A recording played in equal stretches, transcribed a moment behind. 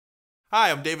Hi,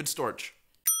 I'm David Storch.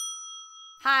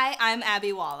 Hi, I'm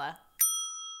Abby Walla.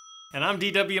 And I'm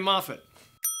D.W. Moffat.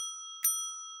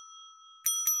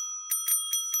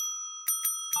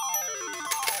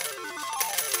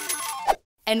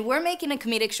 And we're making a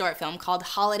comedic short film called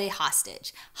Holiday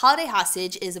Hostage. Holiday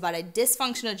Hostage is about a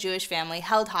dysfunctional Jewish family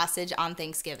held hostage on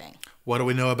Thanksgiving. What do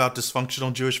we know about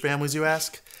dysfunctional Jewish families, you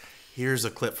ask? Here's a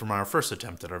clip from our first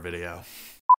attempt at our video.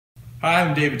 Hi,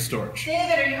 I'm David Storch.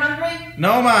 David, are you hungry?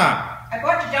 No, Ma! I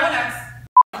bought you donuts.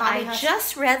 I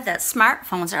just read that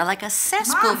smartphones are like a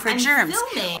cesspool for germs.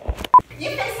 Filming. You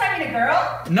FaceTiming a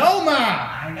girl? No, Ma!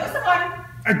 I know someone.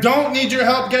 I don't need your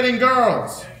help getting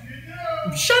girls.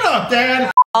 Shut up,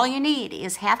 Dad! All you need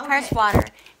is half parts water,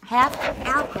 half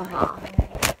alcohol.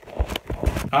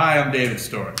 Hi, I'm David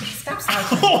Storch. Stop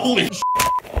slouching. Holy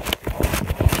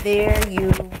There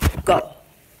you go.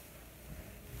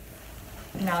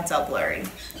 Now it's all blurry.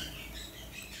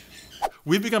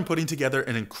 We've begun putting together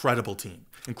an incredible team,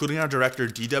 including our director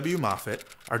D.W. Moffat,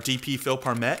 our DP Phil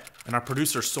Parmet, and our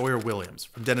producer Sawyer Williams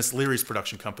from Dennis Leary's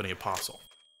production company Apostle.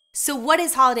 So what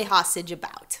is Holiday Hostage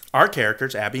about? Our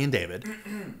characters, Abby and David,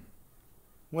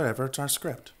 whatever, it's our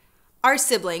script. Our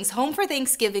siblings, home for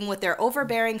Thanksgiving with their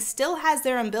overbearing, still has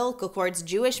their umbilical cords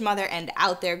Jewish mother and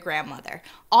out their grandmother.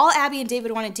 All Abby and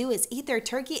David want to do is eat their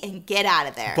turkey and get out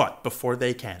of there. But before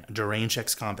they can, a deranged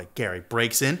ex-convict, Gary,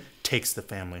 breaks in, takes the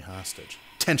family hostage.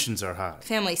 Tensions are high.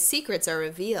 Family secrets are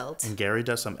revealed. And Gary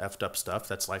does some effed up stuff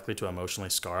that's likely to emotionally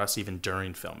scar us even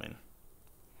during filming.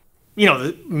 You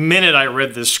know, the minute I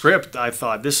read this script, I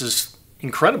thought, this is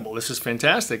incredible. This is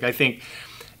fantastic. I think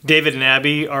David and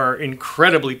Abby are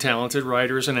incredibly talented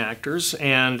writers and actors,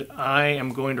 and I am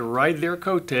going to ride their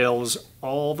coattails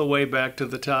all the way back to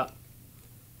the top.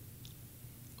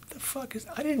 What the fuck is...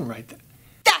 I didn't write that.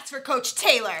 That's for Coach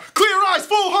Taylor. Clear eyes,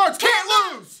 full hearts,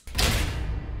 can't lose!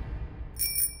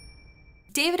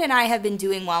 David and I have been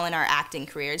doing well in our acting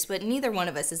careers, but neither one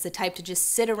of us is the type to just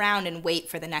sit around and wait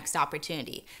for the next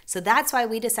opportunity. So that's why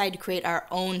we decided to create our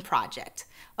own project.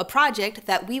 A project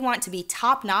that we want to be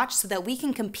top-notch so that we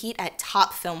can compete at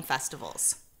top film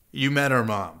festivals. You met our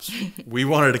moms. We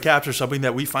wanted to capture something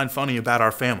that we find funny about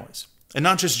our families. And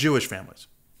not just Jewish families.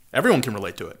 Everyone can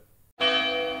relate to it.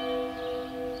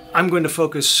 I'm going to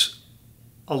focus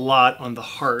a lot on the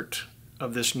heart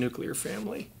of this nuclear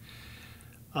family.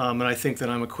 And I think that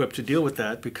I'm equipped to deal with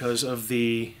that because of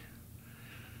the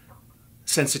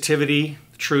sensitivity,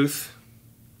 the truth,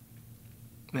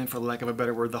 and for lack of a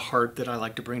better word, the heart that I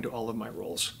like to bring to all of my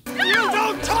roles. You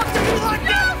don't talk to me like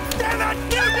that! Damn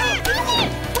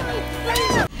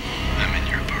it! I'm in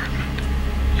your apartment,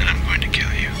 and I'm going to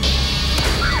kill you.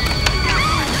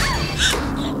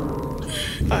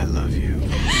 I love you.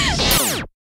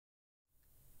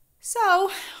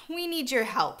 So, we need your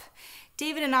help.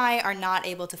 David and I are not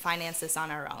able to finance this on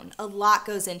our own. A lot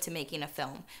goes into making a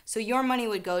film. So your money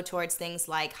would go towards things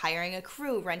like hiring a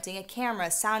crew, renting a camera,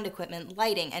 sound equipment,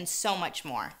 lighting, and so much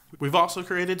more. We've also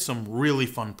created some really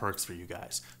fun perks for you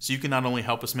guys. So you can not only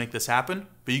help us make this happen,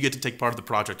 but you get to take part of the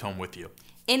project home with you.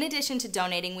 In addition to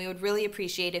donating, we would really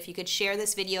appreciate if you could share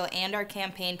this video and our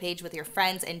campaign page with your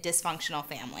friends and dysfunctional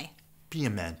family. Be a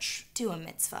mensch. Do a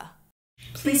mitzvah.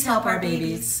 Please help our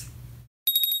babies.